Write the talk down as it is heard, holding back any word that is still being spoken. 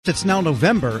It's now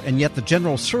November, and yet the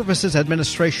General Services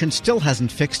Administration still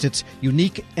hasn't fixed its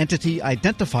Unique Entity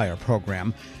Identifier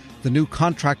program, the new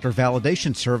contractor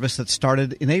validation service that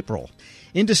started in April.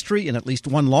 Industry and at least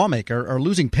one lawmaker are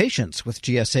losing patience with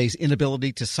GSA's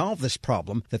inability to solve this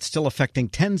problem that's still affecting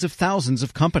tens of thousands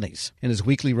of companies. In his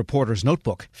weekly Reporter's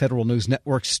Notebook, Federal News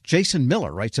Network's Jason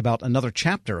Miller writes about another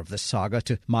chapter of this saga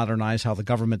to modernize how the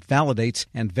government validates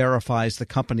and verifies the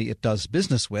company it does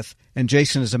business with. And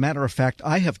Jason, as a matter of fact,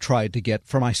 I have tried to get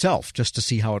for myself, just to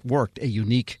see how it worked, a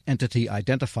unique entity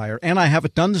identifier, and I have a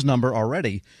DUNS number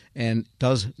already, and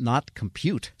does not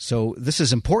compute. So this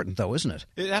is important, though, isn't it?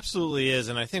 It absolutely is.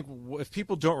 And I think if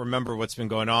people don't remember what's been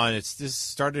going on, this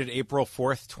started April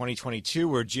 4th, 2022,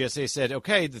 where GSA said,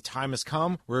 okay, the time has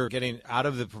come. We're getting out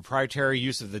of the proprietary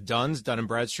use of the DUNS, Dun &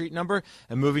 Bradstreet number,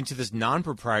 and moving to this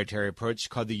non-proprietary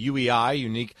approach called the UEI,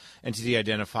 Unique Entity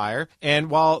Identifier. And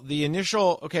while the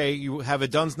initial, okay, you have a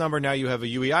DUNS number, now you have a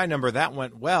UEI number, that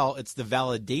went well. It's the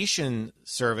validation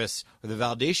service or the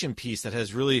validation piece that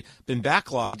has really been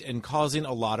backlogged and causing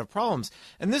a lot of problems.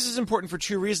 And this is important for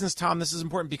two reasons, Tom. This is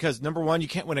important because, number one, you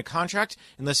can't win a contract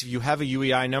unless you have a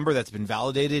UEI number that's been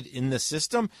validated in the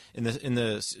system, in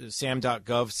the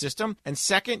SAM.gov system. And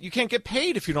second, you can't get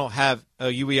paid if you don't have a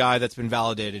UEI that's been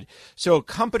validated. So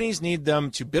companies need them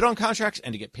to bid on contracts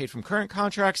and to get paid from current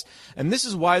contracts. And this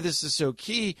is why this is so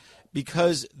key,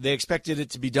 because they expected it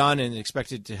to be done and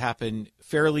expected it to happen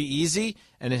fairly easy,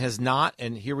 and it has not.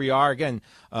 And here we are again,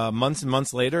 months and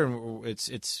months later, and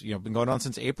it's been going on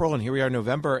since April, and here we are in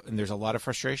November, and there's a lot of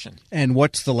frustration. And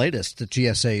what's the latest that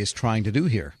GSA is trying to do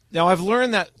here? Now, I've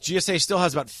learned that GSA still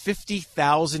has about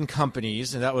 50,000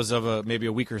 companies, and that was of maybe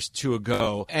a week or two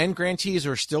ago, and grantees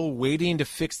are still waiting to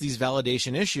fix these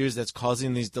validation issues that's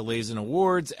causing these delays in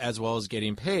awards as well as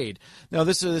getting paid. Now,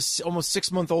 this is almost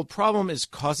 6-month-old problem is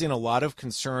causing a lot of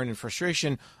concern and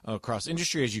frustration across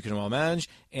industry, as you can well manage,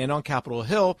 and on Capitol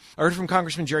Hill. I heard from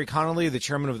Congressman Jerry Connolly, the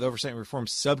chairman of the Oversight and Reform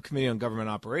Subcommittee on Government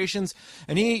Operations,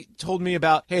 and he told me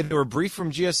about, hey, they were briefed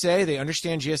from GSA. They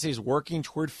understand GSA is working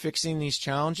toward fixing these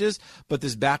challenges, but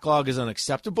this backlog is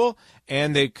unacceptable,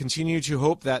 and they continue to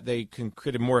hope that they can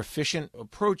create a more efficient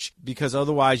approach, because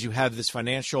otherwise you have this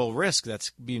financial risk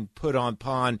that's being put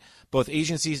upon both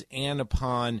agencies and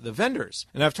upon the vendors.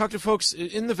 And I've talked to folks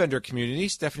in the vendor community,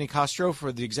 Stephanie Castro,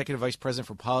 for the Executive Vice President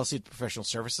for Policy at the Professional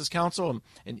Services Council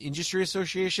and Industry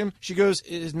Association. She goes,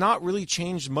 it has not really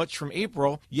changed much from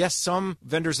April. Yes, some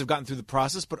vendors have gotten through the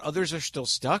process, but others are still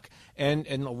stuck. And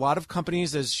a lot of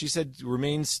companies, as she said,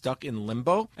 remain stuck in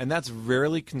limbo. And that's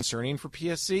rarely concerning for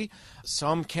PSC.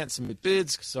 Some can't submit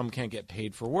bids, some can't get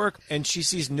paid for work. And she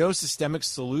sees no systemic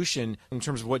solution in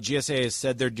terms of what GSA has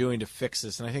said they're doing to fix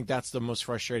this. And I think that's the most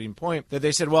frustrating point, that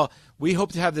they said, well, we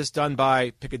hope to have this done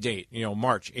by, pick a date,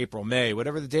 March, April, May,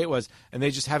 whatever the date was, and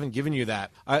they just haven't given you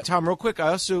that. Tom, real quick, I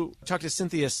also talked to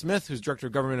Cynthia Smith, who's Director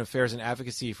of Government Affairs and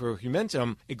Advocacy for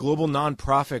Humentum, a global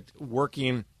nonprofit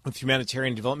working with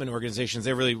humanitarian development organizations.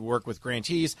 They really work with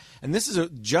grantees. And this is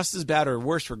just as bad or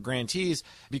worse for grantees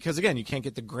because, again, you can't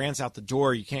get the grants out the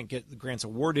door. You can't get the grants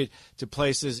awarded to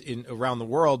places around the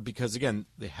world because, again,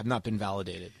 they have not been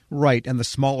validated. Right. And the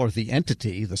smaller the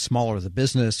entity, the smaller the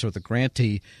business or the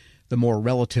grantee, the more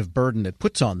relative burden it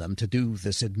puts on them to do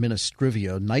this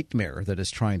administrivia nightmare that is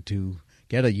trying to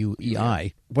get a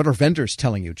UEI. What are vendors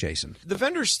telling you, Jason? The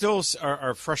vendors still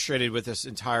are frustrated with this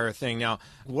entire thing. Now,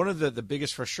 one of the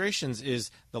biggest frustrations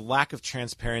is the lack of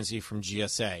transparency from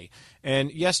GSA. And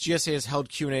yes, GSA has held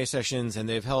Q&A sessions, and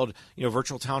they've held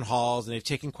virtual town halls, and they've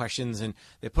taken questions, and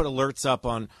they put alerts up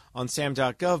on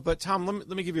SAM.gov. But Tom, let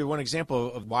me give you one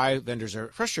example of why vendors are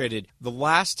frustrated. The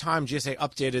last time GSA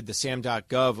updated the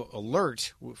SAM.gov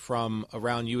alert from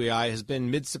around UEI has been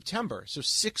mid-September, so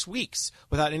 6 weeks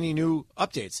without any new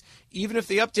updates. Even if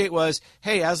the update was,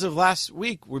 hey, as of last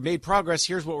week, we made progress,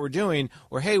 here's what we're doing,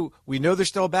 or hey, we know there's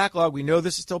still a backlog, we know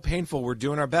this is still painful, we're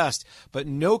doing our best, but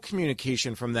no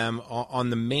communication from them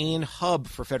on the main hub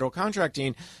for federal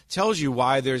contracting tells you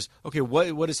why there's, okay,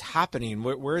 what is happening?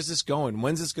 Where is this going?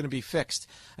 When's this going to be fixed?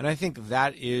 And I think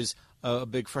that is a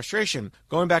big frustration.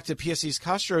 Going back to PSC's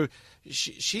Castro,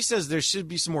 she says there should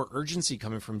be some more urgency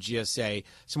coming from GSA,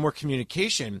 some more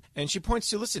communication. And she points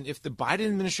to, listen, if the Biden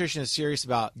administration is serious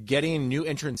about getting new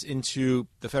entrants into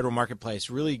the federal marketplace,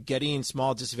 really getting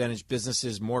small disadvantaged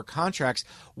businesses more contracts,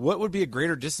 what would be a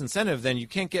greater disincentive than you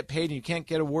can't get paid and you can't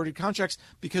get awarded contracts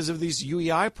because of these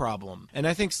UEI problem? And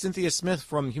I think Cynthia Smith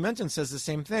from Humentum says the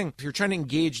same thing. If you're trying to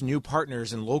engage new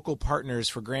partners and local partners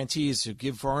for grantees who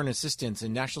give foreign assistance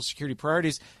and national security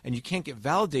priorities, and you can't get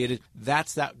validated,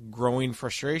 that's that growing growing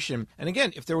frustration. And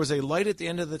again, if there was a light at the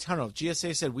end of the tunnel, if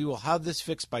GSA said we will have this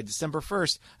fixed by December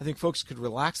 1st, I think folks could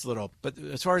relax a little. But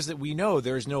as far as that we know,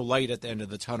 there is no light at the end of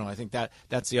the tunnel. I think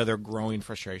that's the other growing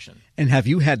frustration. And have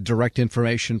you had direct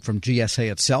information from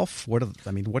GSA itself? What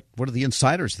do the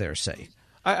insiders there say?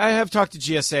 I have talked to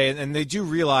GSA, and they do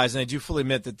realize, and they do fully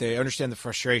admit that they understand the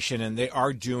frustration, and they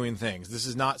are doing things. This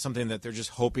is not something that they're just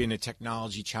hoping a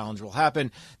technology challenge will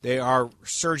happen. They are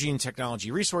surging technology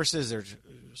resources. They're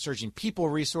surging people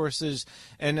resources.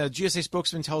 And a GSA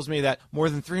spokesman tells me that more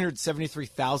than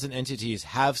 373,000 entities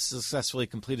have successfully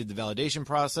completed the validation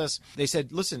process. They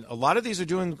said, listen, a lot of these are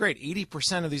doing great.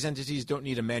 80% of these entities don't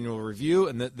need a manual review,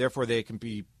 and therefore they can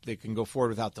go forward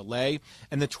without delay.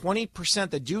 And the 20%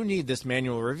 that do need this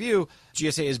manual review,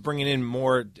 GSA is bringing in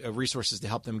more resources to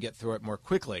help them get through it more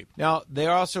quickly. Now, they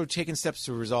are also taking steps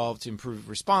to improve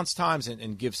response times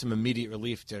and give some immediate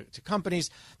relief to companies.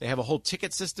 They have a whole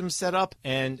ticket system set up,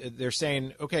 and they're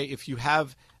saying, okay, if you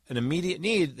have an immediate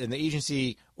need, and the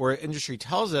agency or industry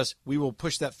tells us, we will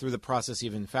push that through the process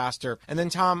even faster. And then,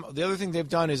 Tom, the other thing they've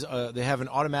done is they have an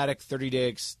automatic 30-day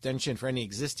extension for any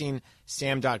existing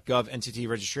SAM.gov entity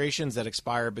registrations that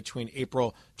expire between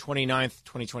April 29th,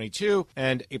 2022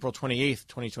 and April 28th,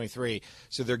 2023.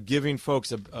 So they're giving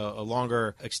folks a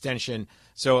longer extension.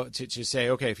 So to say,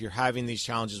 okay, if you're having these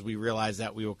challenges, we realize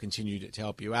that we will continue to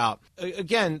help you out.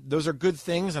 Again, those are good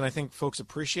things, and I think folks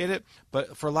appreciate it.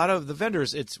 But for a lot of the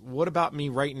vendors, it's what about me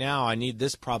right now? I need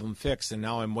this problem fixed, and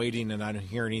now I'm waiting and I don't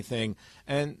hear anything.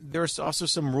 And there's also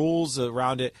some rules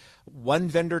around it. One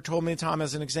vendor told me, Tom,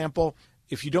 as an example,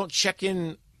 if you don't check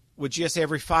in with GSA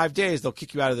every 5 days, they'll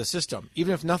kick you out of the system,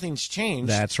 even if nothing's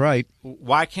changed. That's right.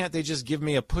 Why can't they just give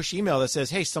me a push email that says,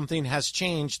 hey, something has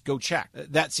changed, go check?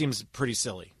 That seems pretty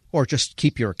silly. Or just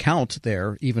keep your account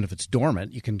there, even if it's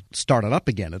dormant. You can start it up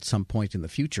again at some point in the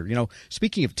future. You know,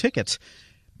 speaking of tickets,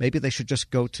 maybe they should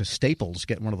just go to Staples,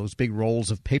 get one of those big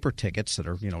rolls of paper tickets that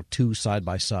are, two side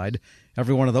by side.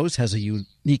 Every one of those has a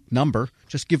unique number.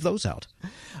 Just give those out.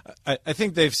 I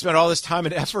think they've spent all this time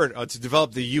and effort to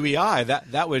develop the UEI.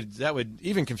 That would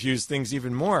even confuse things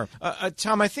even more.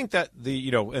 Tom, I think that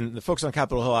and the folks on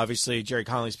Capitol Hill, obviously Jerry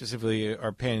Connolly specifically,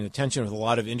 are paying attention with a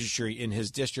lot of industry in his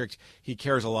district. He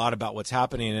cares a lot about what's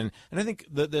happening, and I think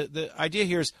the idea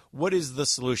here is, what is the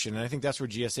solution? And I think that's where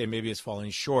GSA maybe is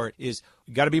falling short. Is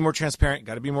you got to be more transparent,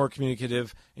 got to be more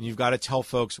communicative, and you've got to tell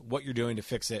folks what you're doing to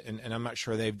fix it. And I'm not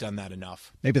sure they've done that enough.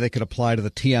 Maybe they could apply to the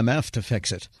TMF to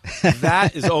fix it.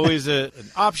 That is always an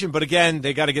option. But again,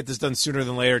 they got to get this done sooner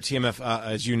than later. TMF,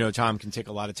 as you know, Tom, can take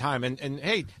a lot of time. And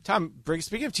hey, Tom,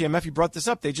 speaking of TMF, you brought this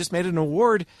up. They just made an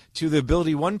award to the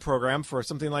Ability One program for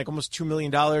something like almost $2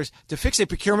 million to fix a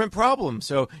procurement problem.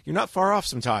 So you're not far off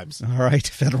sometimes. All right.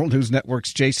 Federal News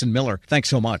Network's Jason Miller. Thanks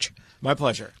so much. My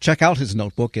pleasure. Check out his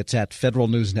notebook. It's at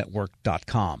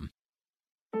federalnewsnetwork.com.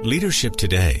 Leadership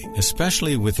today,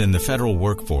 especially within the federal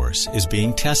workforce, is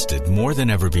being tested more than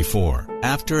ever before.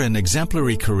 After an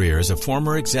exemplary career as a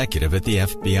former executive at the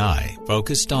FBI,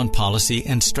 focused on policy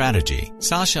and strategy,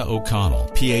 Sasha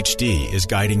O'Connell, Ph.D., is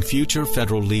guiding future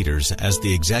federal leaders as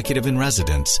the executive in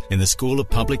residence in the School of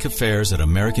Public Affairs at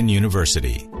American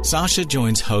University. Sasha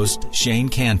joins host Shane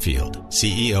Canfield,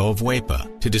 CEO of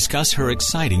WEPA, to discuss her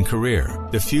exciting career,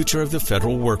 the future of the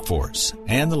federal workforce,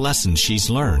 and the lessons she's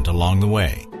learned along the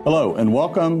way. Hello, and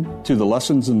welcome to the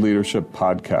Lessons in Leadership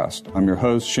podcast. I'm your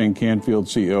host, Shane Canfield,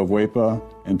 CEO of WEPA,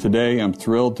 and today I'm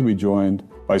thrilled to be joined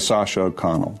by Sasha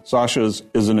O'Connell. Sasha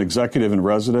is an executive in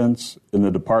residence in the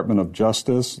Department of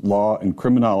Justice, Law, and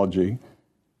Criminology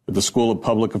at the School of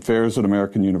Public Affairs at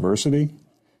American University,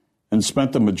 and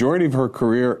spent the majority of her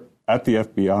career at the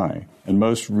FBI, and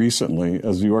most recently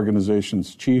as the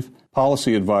organization's Chief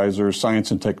Policy Advisor, Science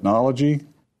and Technology,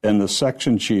 and the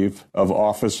Section Chief of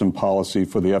Office and Policy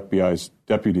for the FBI's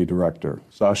Deputy Director.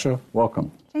 Sasha,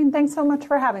 welcome. Shane, thanks so much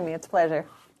for having me. It's a pleasure.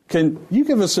 Can you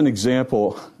give us an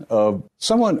example of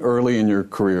someone early in your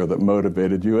career that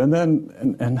motivated you, and then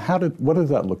what did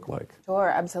that look like? Sure,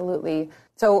 absolutely.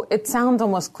 So it sounds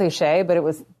almost cliche, but it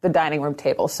was the dining room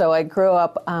table. So I grew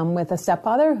up with a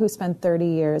stepfather who spent 30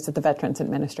 years at the Veterans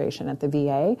Administration at the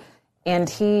VA, and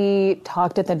he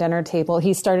talked at the dinner table.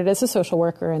 He started as a social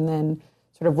worker and then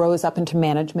sort of rose up into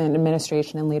management,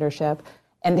 administration, and leadership.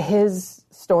 And his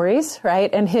stories, right,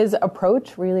 and his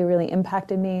approach really, really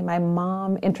impacted me. My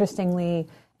mom, interestingly,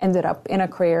 ended up in a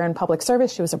career in public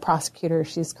service. She was a prosecutor.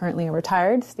 She's currently a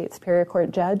retired state superior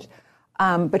court judge.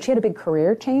 But she had a big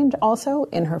career change also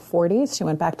in her 40s. She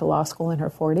went back to law school in her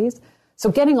 40s.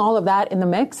 So getting all of that in the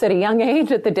mix at a young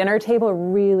age at the dinner table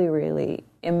really, really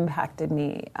impacted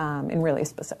me in really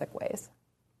specific ways.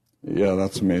 Yeah,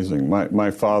 that's amazing.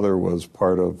 My father was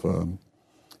part of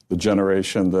the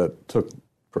generation that took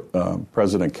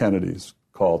President Kennedy's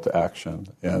call to action.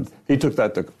 And he took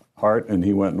that to heart, and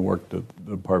he went and worked at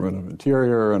the Department of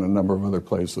Interior and a number of other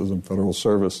places in federal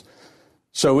service.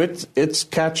 So it's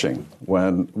catching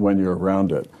when you're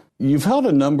around it. You've held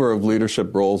a number of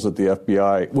leadership roles at the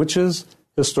FBI, which is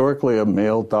historically a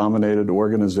male-dominated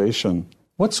organization.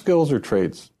 What skills or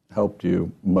traits helped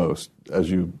you most as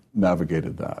you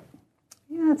navigated that?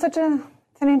 Yeah, it's an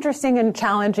interesting and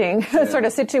challenging sort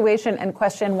of situation and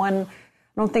question. One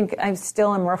I don't think I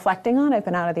still am reflecting on. I've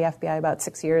been out of the FBI about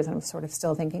 6 years, and I'm sort of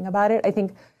still thinking about it. I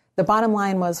think the bottom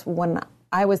line was when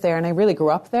I was there, and I really grew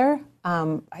up there,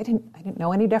 I didn't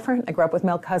know any different. I grew up with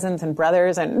male cousins and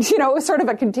brothers, and it was sort of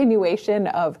a continuation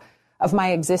of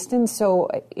my existence. So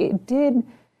it did,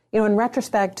 in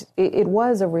retrospect, it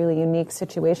was a really unique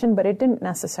situation, but it didn't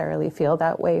necessarily feel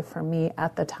that way for me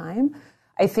at the time.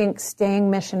 I think staying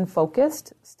mission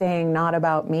focused, staying not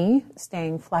about me,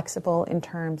 staying flexible in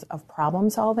terms of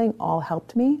problem solving all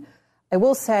helped me. I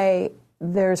will say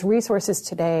there's resources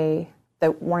today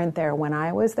that weren't there when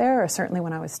I was there, or certainly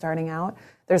when I was starting out.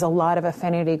 There's a lot of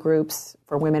affinity groups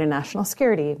for women in national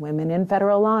security, women in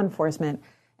federal law enforcement.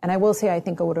 And I will say I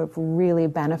think I would have really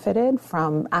benefited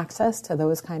from access to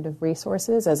those kind of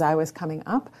resources as I was coming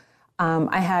up.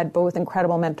 I had both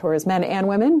incredible mentors, men and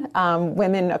women,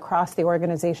 women across the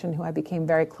organization who I became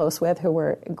very close with, who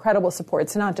were incredible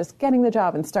supports, not just getting the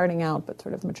job and starting out, but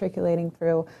sort of matriculating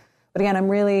through. But again, I'm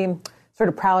really sort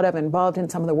of proud of and involved in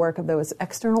some of the work of those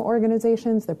external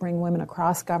organizations that bring women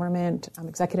across government,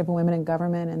 executive women in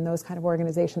government, and those kind of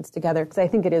organizations together, because I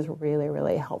think it is really,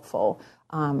 really helpful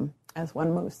as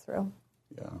one moves through.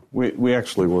 Yeah, we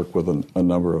actually work with a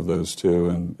number of those too,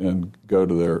 and go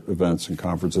to their events and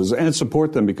conferences and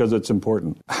support them because it's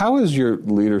important. How has your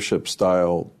leadership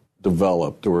style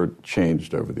developed or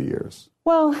changed over the years?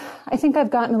 Well, I think I've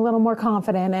gotten a little more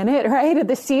confident in it, right?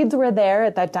 The seeds were there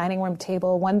at that dining room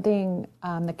table. One thing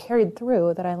that carried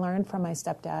through that I learned from my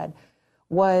stepdad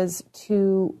was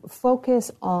to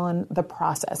focus on the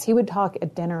process. He would talk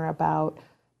at dinner about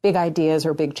big ideas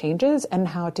or big changes and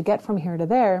how to get from here to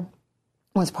there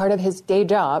was part of his day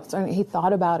job, so he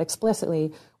thought about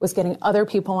explicitly, was getting other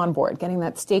people on board, getting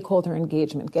that stakeholder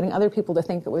engagement, getting other people to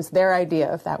think it was their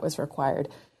idea if that was required.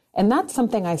 And that's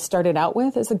something I started out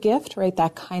with as a gift, right,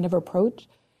 that kind of approach.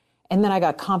 And then I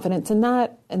got confidence in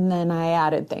that, and then I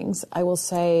added things. I will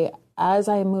say, as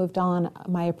I moved on,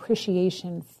 my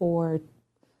appreciation for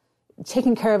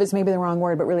taking care of is maybe the wrong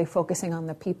word, but really focusing on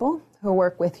the people who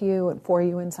work with you and for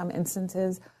you in some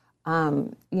instances,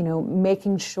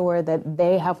 making sure that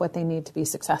they have what they need to be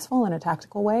successful in a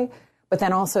tactical way. But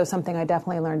then also something I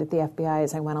definitely learned at the FBI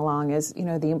as I went along is,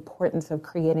 the importance of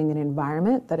creating an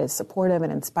environment that is supportive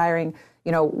and inspiring.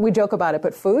 We joke about it,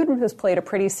 but food has played a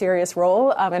pretty serious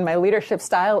role in my leadership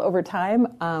style over time.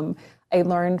 I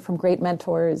learned from great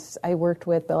mentors. I worked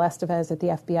with Bill Estevez at the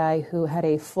FBI, who had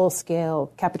a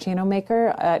full-scale cappuccino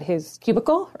maker at his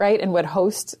cubicle, right, and would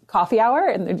host coffee hour,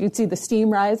 and you'd see the steam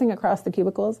rising across the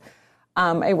cubicles.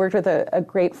 I worked with a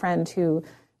great friend who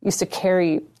used to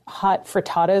carry hot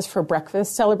frittatas for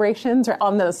breakfast celebrations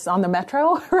on the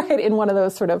metro, right, in one of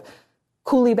those sort of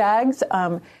coolie bags.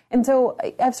 And so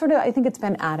I think it's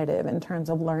been additive in terms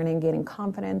of learning, gaining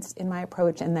confidence in my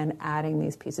approach, and then adding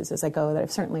these pieces as I go that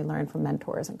I've certainly learned from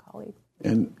mentors and colleagues.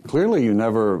 And clearly you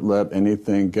never let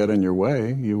anything get in your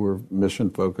way. You were mission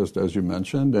focused, as you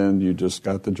mentioned, and you just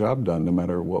got the job done no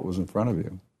matter what was in front of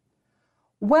you.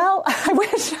 Well, I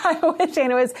wish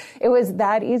it was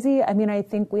that easy. I mean, I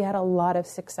think we had a lot of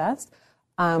success.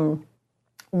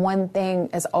 One thing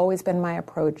has always been my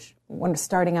approach when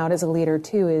starting out as a leader,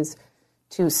 too, is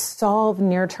to solve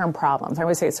near-term problems. I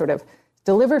always say sort of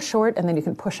deliver short and then you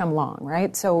can push them long,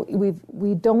 right? So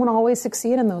we don't always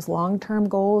succeed in those long-term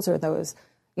goals or those,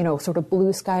 sort of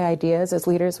blue sky ideas as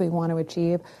leaders we want to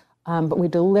achieve. But we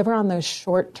deliver on those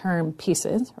short-term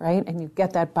pieces, right? And you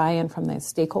get that buy-in from the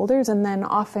stakeholders. And then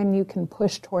often you can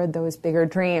push toward those bigger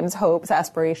dreams, hopes,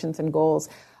 aspirations, and goals.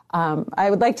 I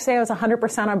would like to say I was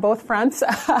 100% on both fronts.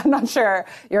 I'm not sure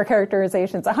your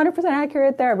characterization's 100%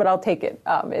 accurate there, but I'll take it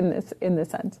in this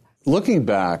sense. Looking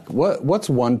back, what's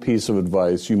one piece of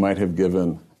advice you might have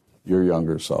given your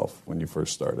younger self when you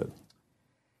first started?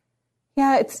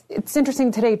 Yeah, it's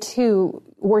interesting today, too,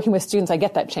 working with students, I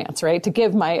get that chance, right, to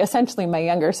give essentially my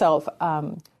younger self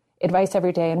advice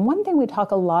every day. And one thing we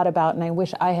talk a lot about, and I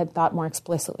wish I had thought more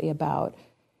explicitly about,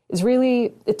 is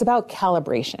really, it's about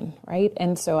calibration, right?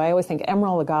 And so I always think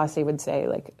Emeril Lagasse would say,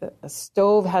 like, a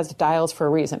stove has dials for a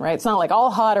reason, right? It's not like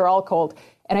all hot or all cold.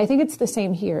 And I think it's the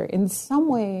same here. In some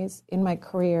ways, in my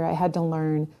career, I had to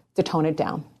learn to tone it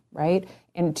down, right?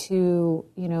 And to,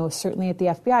 certainly at the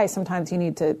FBI, sometimes you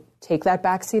need to take that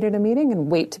back seat at a meeting and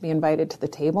wait to be invited to the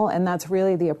table. And that's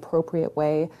really the appropriate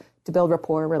way to build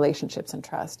rapport, relationships, and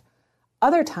trust.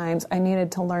 Other times I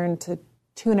needed to learn to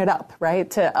tune it up, right?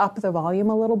 To up the volume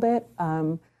a little bit.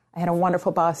 I had a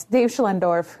wonderful boss, Dave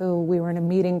Schlendorf, who we were in a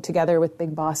meeting together with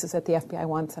big bosses at the FBI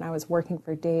once, and I was working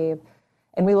for Dave.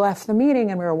 And we left the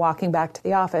meeting and we were walking back to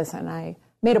the office, and I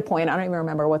made a point. I don't even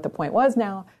remember what the point was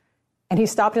now. And he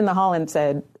stopped in the hall and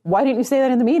said, "Why didn't you say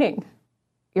that in the meeting?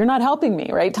 You're not helping me,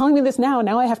 right? Telling me this now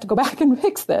I have to go back and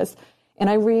fix this." And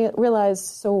I realized,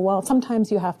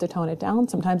 sometimes you have to tone it down,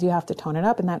 sometimes you have to tone it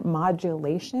up, and that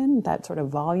modulation, that sort of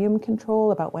volume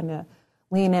control about when to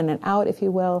lean in and out, if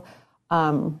you will,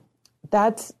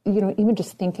 that's, even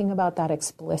just thinking about that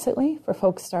explicitly for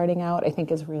folks starting out, I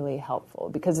think is really helpful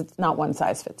because it's not one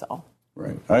size fits all.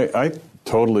 Right. I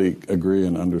totally agree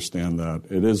and understand that.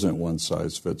 It isn't one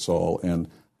size fits all. And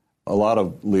a lot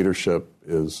of leadership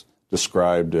is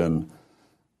described in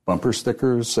bumper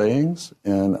stickers, sayings,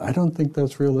 and I don't think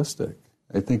that's realistic.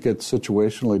 I think it's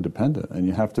situationally dependent, and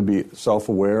you have to be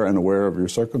self-aware and aware of your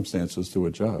circumstances to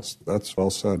adjust. That's well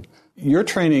said. You're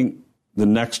training the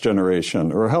next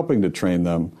generation, or helping to train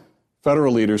them,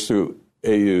 federal leaders through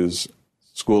AU's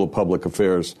School of Public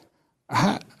Affairs.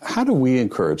 How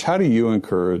do you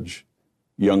encourage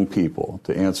young people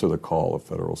to answer the call of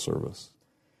federal service?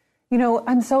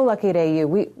 I'm so lucky at AU.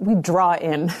 We draw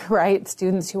in, right,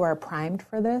 students who are primed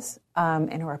for this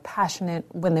and who are passionate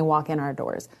when they walk in our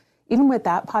doors. Even with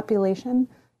that population,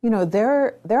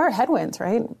 there are headwinds,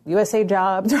 right? USA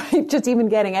jobs, right? Just even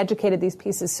getting educated, these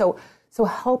pieces. So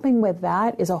helping with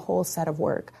that is a whole set of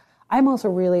work. I'm also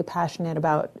really passionate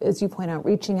about, as you point out,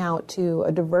 reaching out to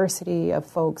a diversity of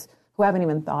folks who haven't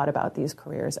even thought about these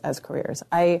careers as careers.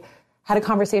 I had a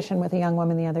conversation with a young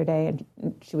woman the other day, and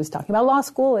she was talking about law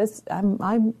school.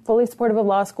 I'm fully supportive of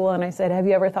law school, and I said, "Have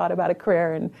you ever thought about a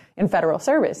career in federal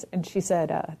service?" And she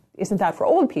said, "Isn't that for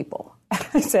old people?"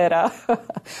 I said,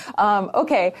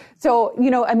 "Okay." So,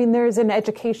 there's an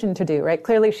education to do, right?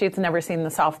 Clearly, she's never seen the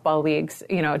softball leagues,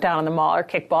 down on the mall, or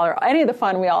kickball, or any of the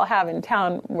fun we all have in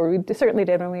town, where we certainly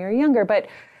did when we were younger. But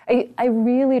I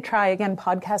really try, again,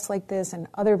 podcasts like this and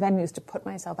other venues to put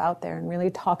myself out there and really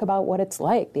talk about what it's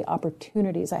like, the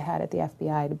opportunities I had at the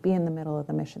FBI to be in the middle of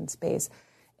the mission space,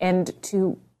 and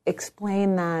to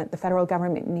explain that the federal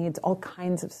government needs all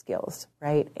kinds of skills,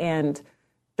 right? And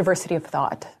diversity of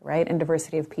thought, right? And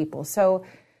diversity of people. So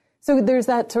there's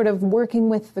that sort of working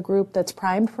with the group that's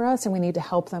primed for us, and we need to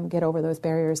help them get over those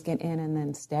barriers, get in, and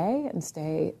then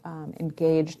stay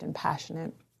engaged and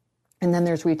passionate. And then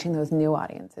there's reaching those new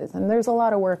audiences. And there's a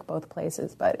lot of work both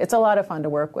places, but it's a lot of fun to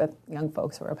work with young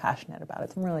folks who are passionate about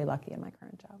it. So I'm really lucky in my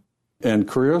current job. And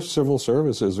career civil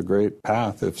service is a great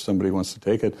path if somebody wants to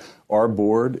take it. Our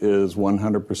board is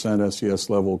 100% SES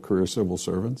level career civil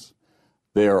servants.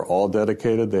 They are all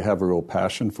dedicated. They have a real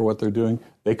passion for what they're doing.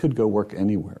 They could go work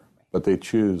anywhere, but they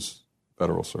choose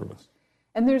federal service.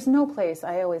 And there's no place,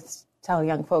 I always tell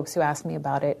young folks who ask me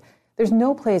about it, there's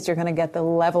no place you're going to get the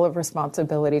level of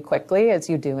responsibility quickly as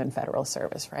you do in federal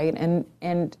service, right?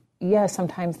 And yes,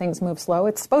 sometimes things move slow.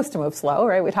 It's supposed to move slow,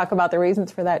 right? We talk about the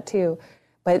reasons for that too.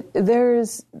 But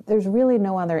there's really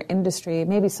no other industry,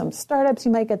 maybe some startups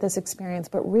you might get this experience,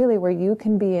 but really where you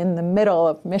can be in the middle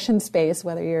of mission space,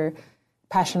 whether you're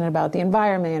passionate about the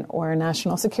environment or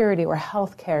national security or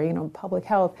healthcare, public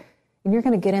health, and you're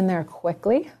going to get in there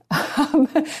quickly and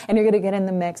you're going to get in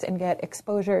the mix and get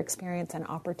exposure, experience, and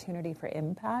opportunity for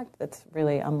impact that's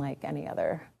really unlike any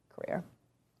other career.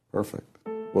 Perfect.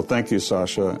 Well, thank you,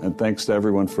 Sasha, and thanks to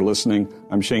everyone for listening.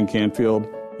 I'm Shane Canfield,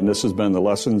 and this has been the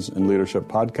Lessons in Leadership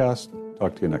podcast.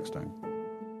 Talk to you next time.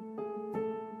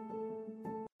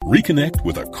 Reconnect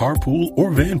with a carpool or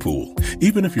vanpool.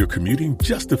 Even if you're commuting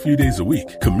just a few days a week,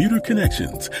 Commuter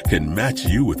Connections can match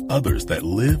you with others that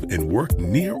live and work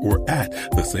near or at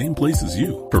the same place as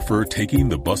you. Prefer taking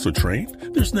the bus or train?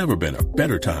 There's never been a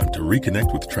better time to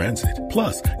reconnect with transit.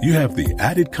 Plus, you have the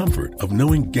added comfort of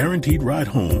knowing Guaranteed Ride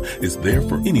Home is there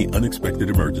for any unexpected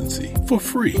emergency for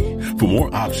free. For more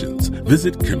options,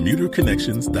 visit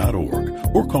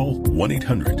commuterconnections.org or call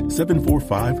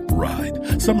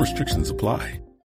 1-800-745-RIDE. Some restrictions apply.